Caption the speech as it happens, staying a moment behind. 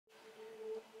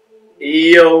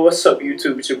Yo, what's up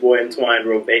YouTube? It's your boy Entwined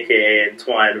Rope, aka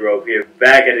Entwined Rope, here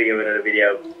back at it again with another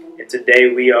video. And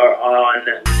today we are on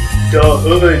the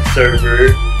Hood server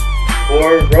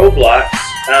for Roblox.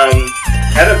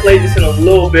 Haven't played this in a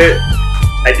little bit.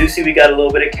 I do see we got a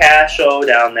little bit of cash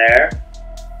down there.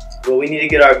 But we need to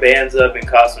get our bands up and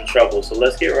cause some trouble, so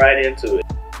let's get right into it.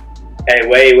 Hey,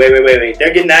 wait.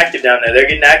 They're getting active down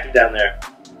there.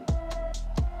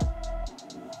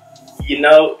 You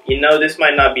know, this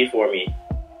might not be for me.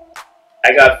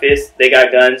 I got fists, they got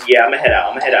guns. Yeah, I'ma head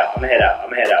out. I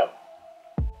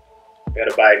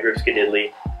gotta buy a grip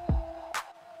skididdly.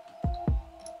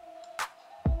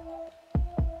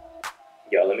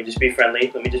 Yo, let me just be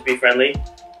friendly.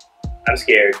 I'm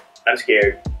scared.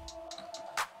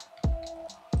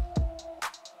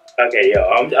 Okay, yo,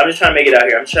 I'm just trying to make it out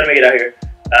here.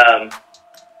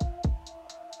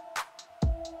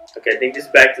 Okay, I think this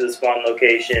is back to the spawn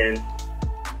location.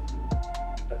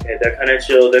 Okay, they're kind of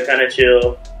chill. Get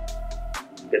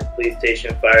the police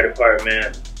station, fire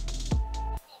department.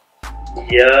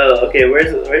 Yo, okay,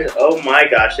 where's? Oh my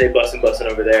gosh, they busting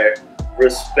over there.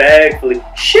 Respectfully,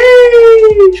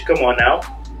 sheesh. Come on now.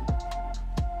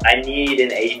 I need an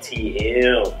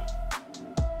ATM.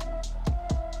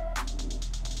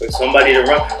 For somebody to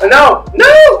run. No!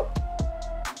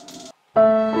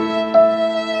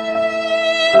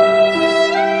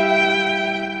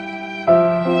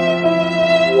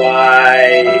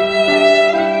 Why?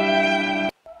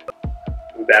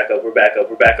 We're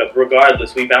back up.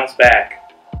 Regardless, we bounce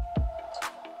back.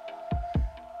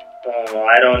 Oh,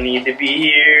 I don't need to be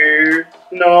here.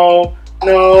 No.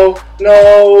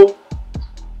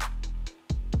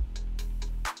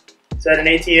 Is that an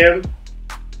ATM?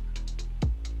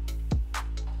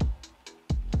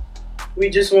 We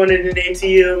just wanted an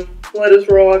ATM. Let us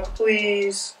rock,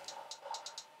 please.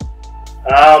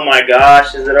 Oh my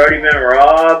gosh, has it already been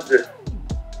robbed?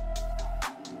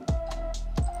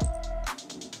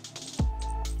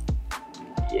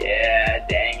 Yeah,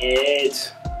 dang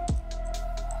it.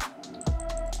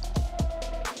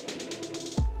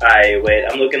 Alright, wait,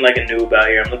 I'm looking like a noob out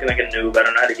here. I don't know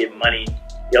how to get money.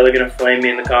 Y'all are gonna flame me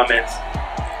in the comments.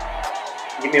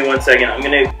 Give me 1 second. I'm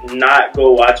gonna not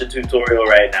go watch a tutorial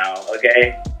right now,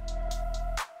 okay?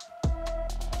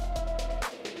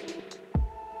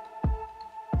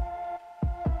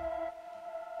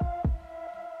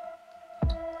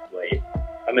 Wait.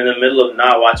 I'm in the middle of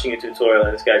not watching a tutorial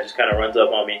and this guy just kind of runs up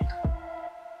on me.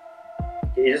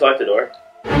 He just locked the door.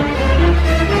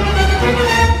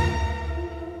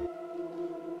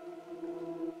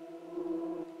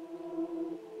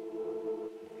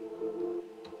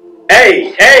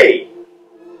 Hey!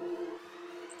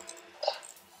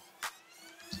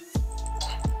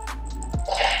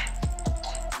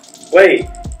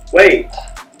 Wait!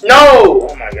 No!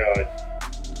 Oh my god.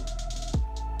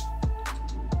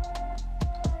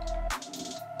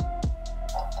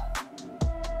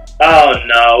 Oh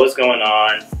no, what's going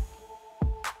on?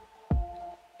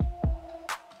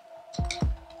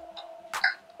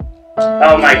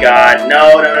 Oh my god,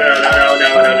 no.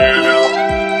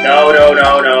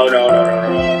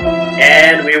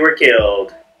 And we were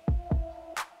killed.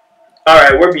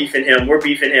 Alright, we're beefing him.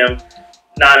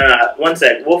 Nah. 1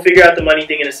 sec. We'll figure out the money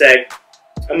thing in a sec.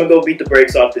 I'm gonna go beat the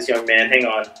brakes off this young man. Hang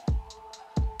on.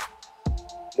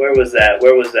 Where was that?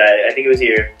 I think it was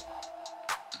here.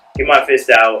 Get my fist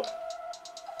out.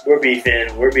 We're beefing.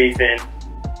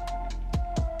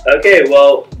 Okay,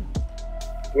 well,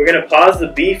 we're gonna pause the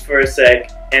beef for a sec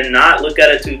and not look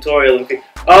at a tutorial and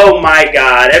oh my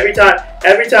god, every time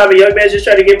a young man's just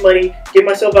trying to get money, get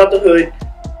myself out the hood,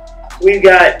 we've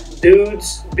got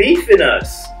dudes beefing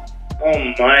us.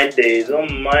 Oh my days, oh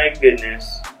my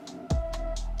goodness.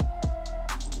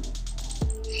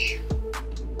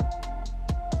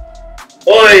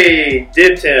 Oi,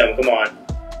 dipped him, come on.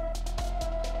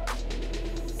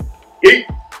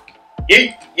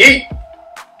 Yeet.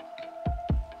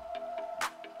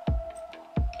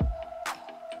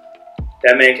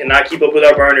 That man cannot keep up with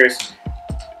our burners.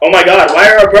 Oh my god, why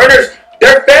are our burners?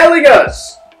 They're failing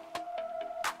us!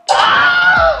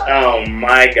 Oh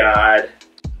my god.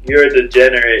 You're a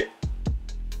degenerate.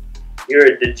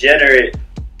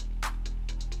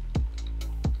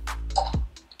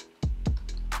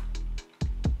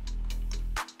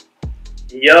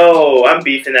 Yo, I'm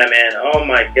beefing that man. Oh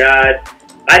my god.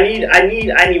 I need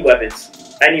weapons.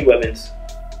 Let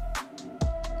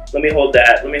me hold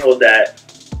that.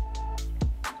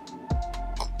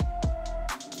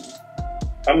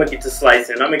 I'm gonna get to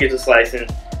slicing.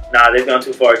 Nah, they've gone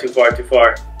too far.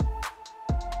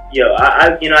 Yo,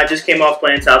 I just came off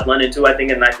playing South London too. I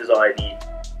think a knife is all I need.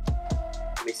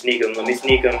 Let me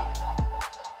sneak him.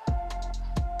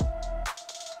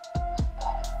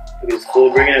 Look at this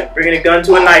fool bringing a gun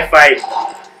to a knife fight.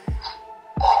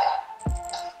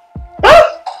 Ah!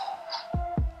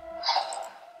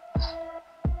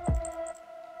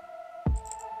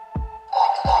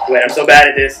 Wait, I'm so bad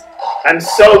at this. I'm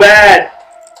so bad.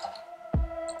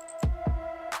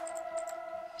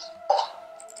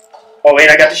 Oh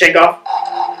wait, I got the shake off.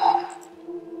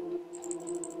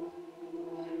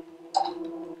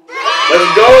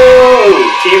 Let's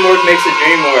go! Teamwork makes the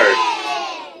dream work.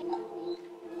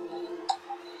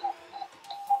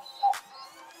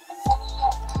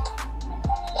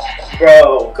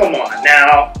 Bro, come on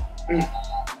now.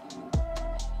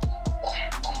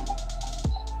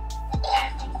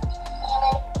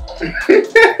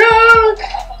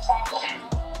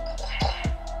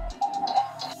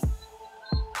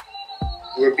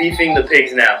 We're beefing the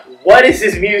pigs now. What is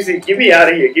this music? Get me out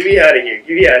of here. Get me out of here.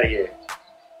 Get me out of here.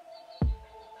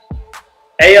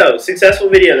 Hey yo, successful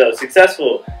video though.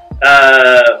 Successful.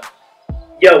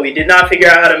 Yo, we did not figure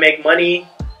out how to make money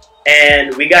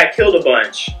and we got killed a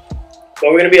bunch. But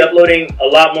we're going to be uploading a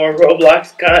lot more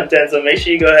Roblox content, so make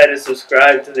sure you go ahead and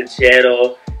subscribe to the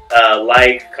channel,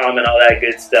 like, comment, all that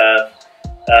good stuff.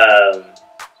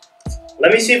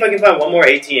 Let me see if I can find one more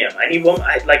ATM. I need one.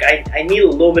 I need a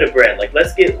little bit of bread. Like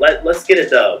let's get a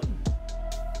dub.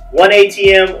 One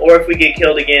ATM, or if we get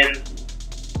killed again,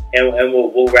 and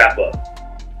we'll wrap up.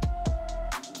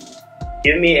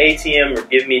 Give me ATM or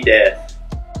give me death.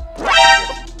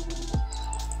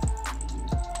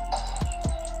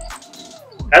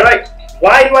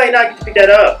 Why do I not get to pick that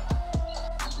up?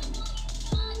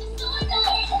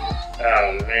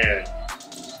 Oh man.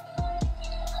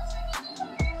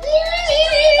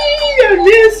 I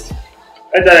missed.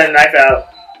 I thought I had a knife out.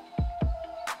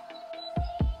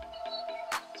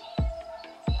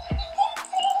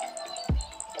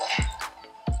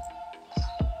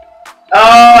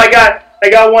 Oh, I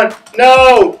got one.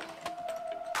 No.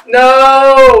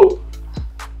 No.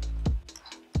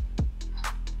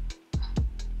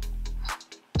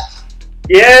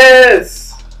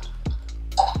 Yes.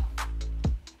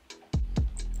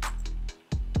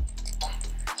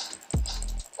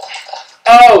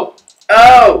 Oh.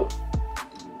 Oh.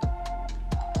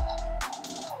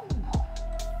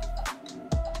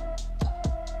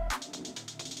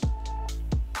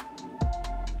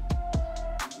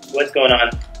 What's going on?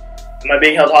 Am I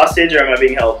being held hostage or am I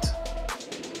being helped?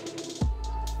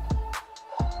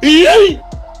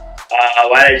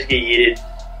 Why did I just get yeeted?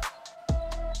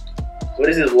 What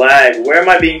is this lag? Where am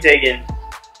I being taken?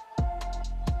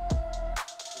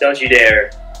 Don't you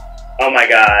dare. Oh my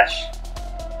gosh.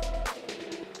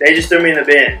 They just threw me in the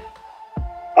bin.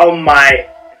 Oh my.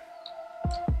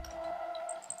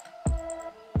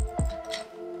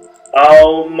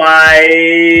 Oh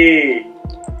my.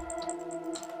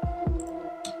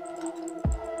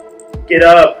 Get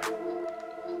up.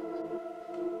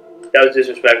 That was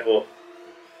disrespectful.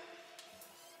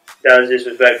 That was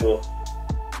disrespectful.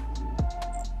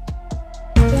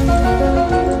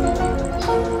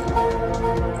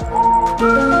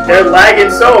 They're lagging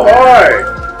so hard.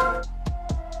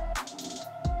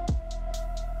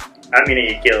 I'm gonna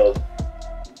get killed.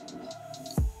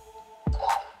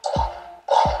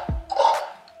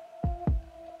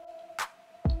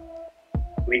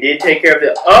 We did take care of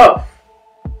it. Oh!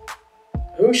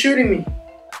 Who's shooting me?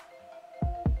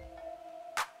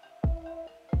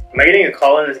 Am I getting a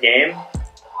call in this game?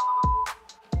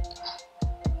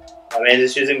 My man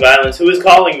is choosing violence. Who is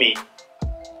calling me?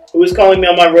 Who is calling me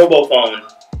on my robo phone?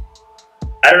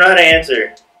 I don't know how to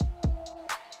answer.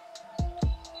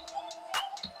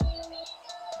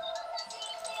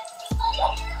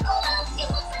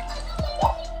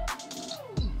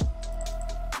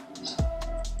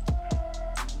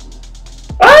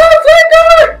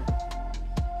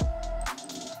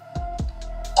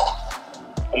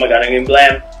 Oh my god, I'm getting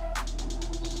blam.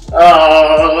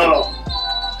 Oh.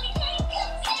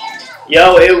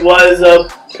 Yo, it was a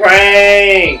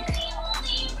prank.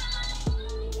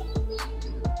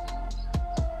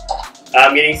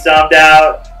 I'm getting stomped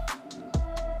out.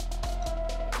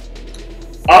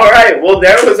 Alright, well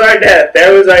there was our death.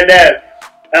 There was our death.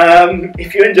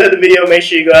 If you enjoyed the video, make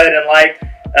sure you go ahead and like.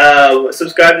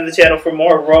 Subscribe to the channel for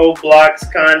more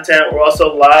Roblox content. We're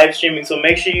also live streaming, so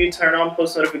make sure you turn on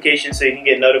post notifications so you can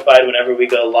get notified whenever we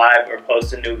go live or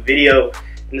post a new video.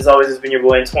 And as always, it's been your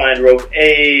boy Entwined Rope,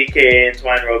 aka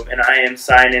Entwined Rope, and I am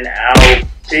signing out.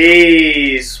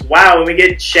 Peace. Wow, when we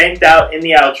get shanked out in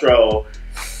the outro,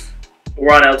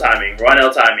 we're on L timing. We're on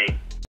L timing.